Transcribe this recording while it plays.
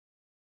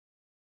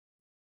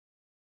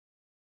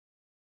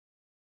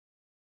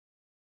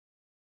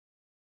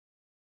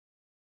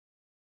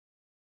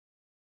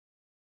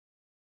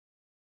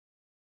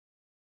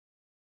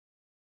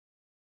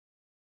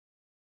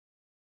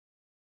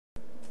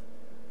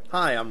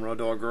Hi, I'm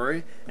Rawdawg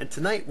Rory, and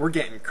tonight we're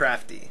getting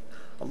crafty.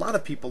 A lot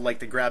of people like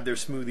to grab their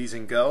smoothies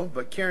and go,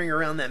 but carrying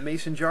around that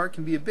mason jar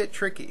can be a bit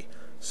tricky,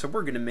 so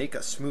we're going to make a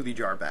smoothie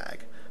jar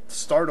bag. To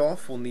start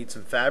off, we'll need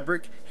some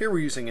fabric. Here we're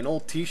using an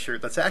old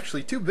t-shirt that's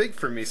actually too big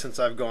for me since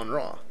I've gone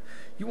raw.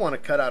 You want to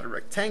cut out a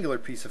rectangular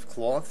piece of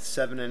cloth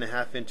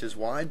 7.5 inches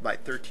wide by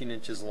 13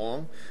 inches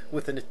long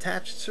with an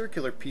attached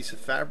circular piece of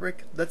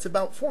fabric that's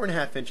about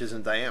 4.5 inches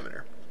in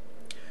diameter.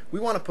 We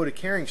want to put a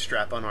carrying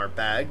strap on our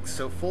bag,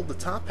 so fold the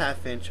top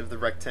half inch of the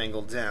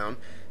rectangle down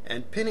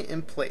and pin it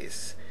in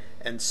place,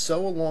 and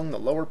sew along the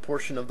lower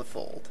portion of the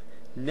fold.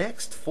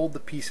 Next, fold the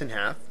piece in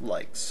half,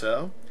 like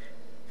so,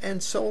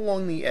 and sew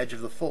along the edge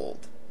of the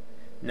fold.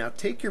 Now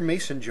take your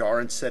mason jar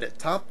and set it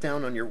top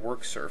down on your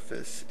work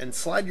surface, and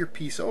slide your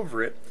piece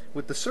over it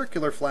with the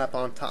circular flap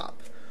on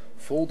top.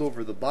 Fold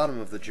over the bottom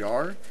of the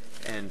jar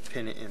and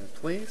pin it in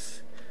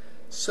place.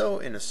 Sew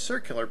in a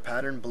circular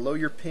pattern below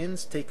your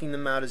pins, taking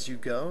them out as you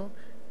go.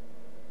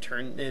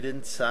 Turn it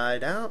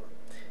inside out,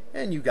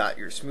 and you got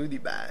your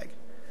smoothie bag.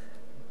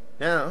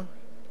 Now,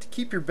 to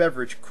keep your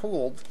beverage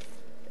cold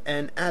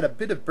and add a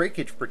bit of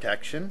breakage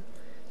protection,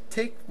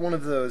 take one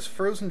of those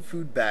frozen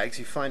food bags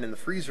you find in the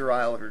freezer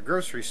aisle of your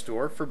grocery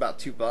store for about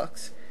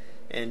 $2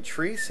 and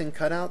trace and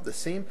cut out the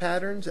same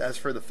patterns as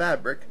for the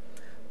fabric,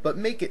 but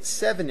make it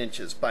 7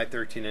 inches by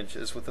 13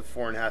 inches with a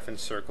 4.5 inch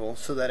circle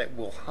so that it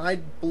will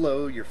hide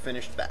below your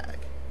finished bag.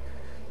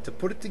 To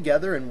put it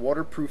together and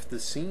waterproof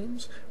the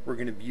seams, we're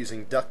going to be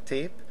using duct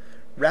tape.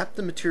 Wrap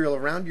the material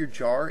around your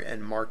jar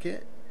and mark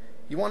it.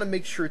 You want to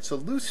make sure it's a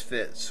loose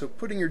fit, so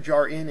putting your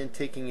jar in and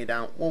taking it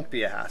out won't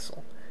be a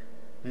hassle.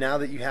 Now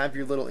that you have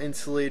your little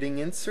insulating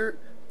insert,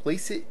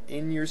 place it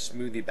in your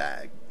smoothie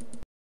bag.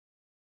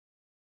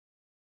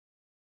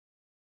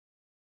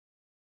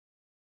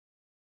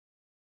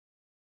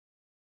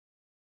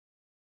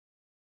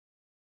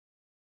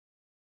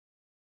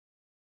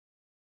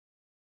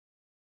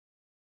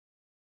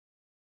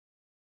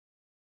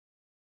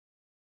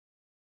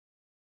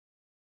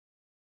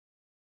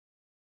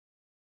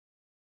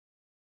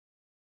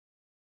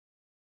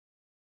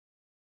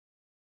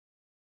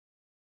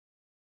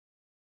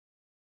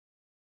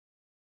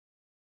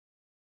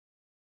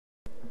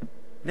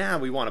 Now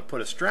we want to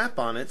put a strap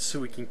on it so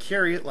we can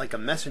carry it like a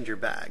messenger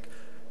bag.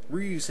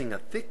 We're using a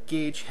thick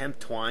gauge hemp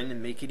twine to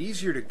make it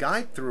easier to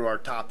guide through our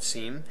top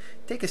seam.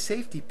 Take a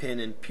safety pin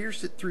and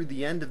pierce it through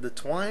the end of the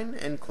twine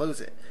and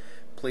close it.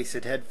 Place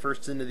it head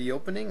first into the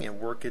opening and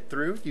work it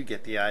through. You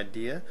get the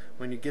idea.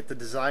 When you get the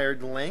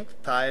desired length,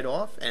 tie it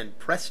off and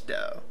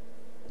presto.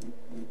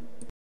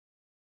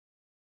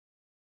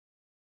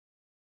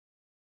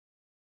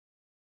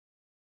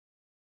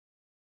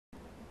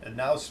 And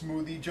now,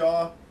 smoothie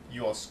jar,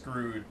 you're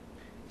screwed.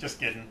 Just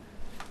kidding.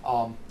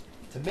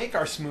 To make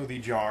our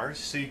smoothie jars,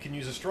 so you can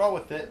use a straw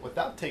with it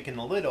without taking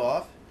the lid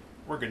off,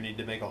 we're going to need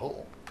to make a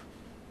hole.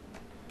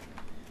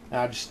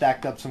 Now I just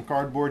stacked up some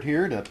cardboard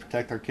here to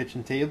protect our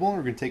kitchen table.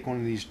 We're going to take one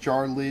of these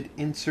jar lid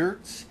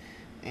inserts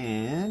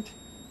and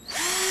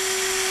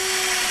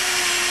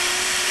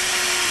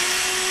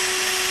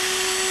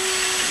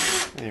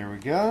there we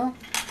go.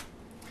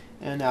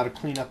 And now to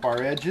clean up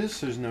our edges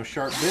so there's no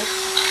sharp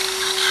bits.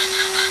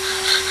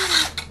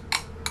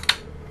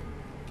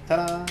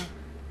 Ta-da!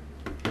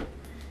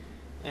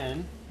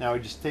 And now we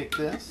just take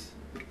this,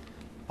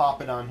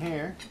 pop it on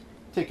here,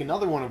 take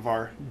another one of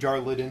our jar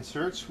lid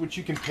inserts, which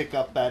you can pick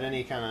up at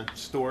any kind of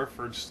store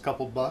for just a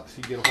couple bucks.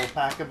 You get a whole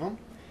pack of them.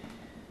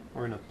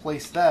 We're going to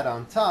place that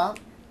on top,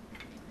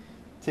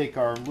 take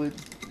our lid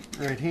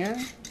right here,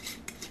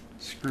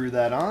 screw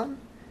that on,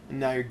 and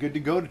now you're good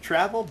to go to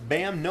travel.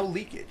 Bam, no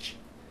leakage.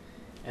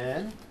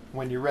 And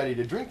when you're ready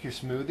to drink your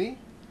smoothie,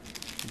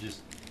 you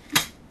just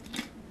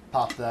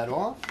pop that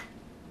off.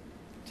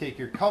 Take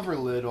your cover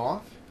lid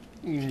off,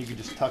 and you can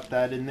just tuck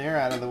that in there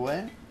out of the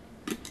way.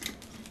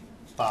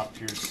 Pop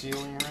your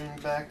sealing ring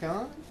back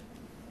on,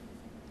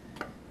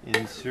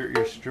 insert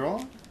your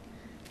straw,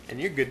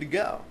 and you're good to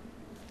go.